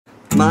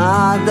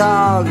My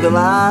dog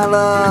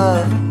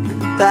Delilah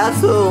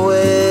passed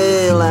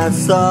away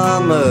last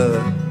summer.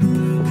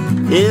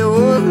 It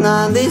was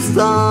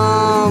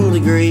 90-some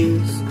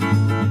degrees.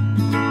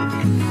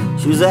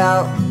 She was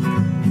out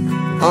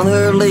on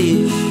her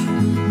leash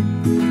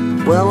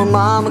while my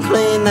mama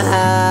cleaned the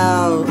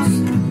house.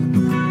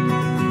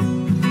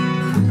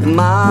 And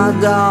my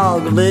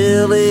dog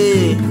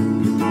Lilly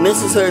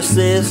misses her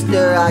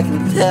sister, I can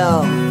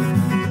tell,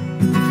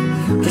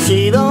 'cause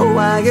she don't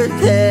wag her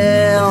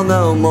tail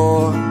no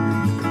more.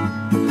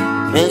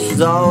 And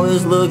she's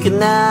always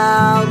looking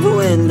out the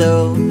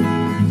window.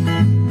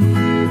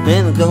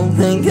 And I don't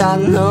think I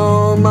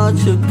know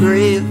much of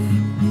grief,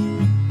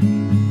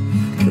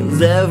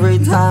 'cause every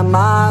time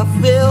I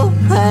feel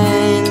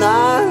pain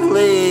I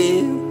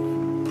leave.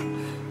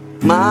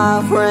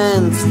 My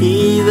friend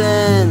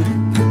Steven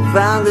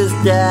found his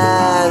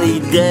daddy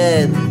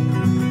dead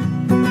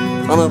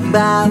on the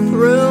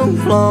bathroom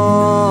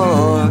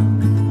floor.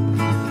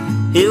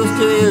 He was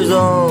 2 years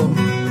old.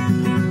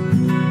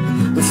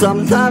 And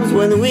sometimes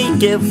when we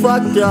get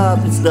fucked up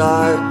and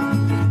start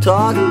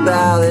talking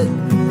about it,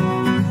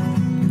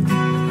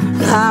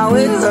 how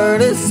it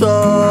hurt his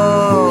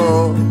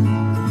soul.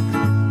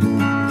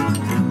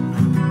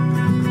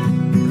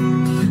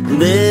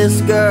 This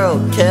girl,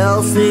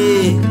 Kelcey,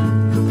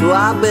 who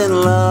I've been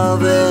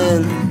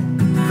loving,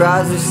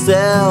 cries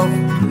herself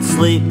to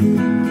sleep.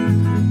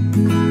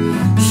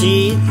 She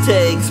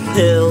takes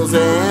pills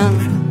and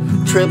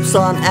trips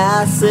on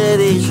acid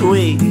each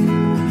week,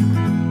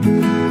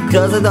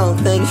 'cause I don't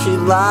think she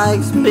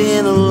likes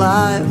being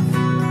alive.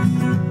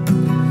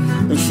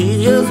 And she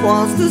just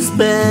wants to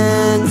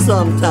spend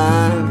some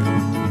time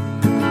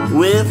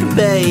with her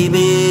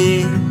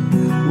baby,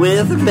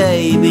 with her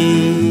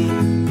baby.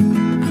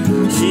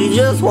 She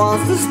just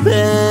wants to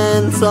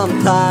spend some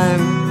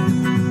time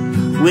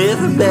with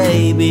her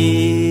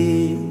baby.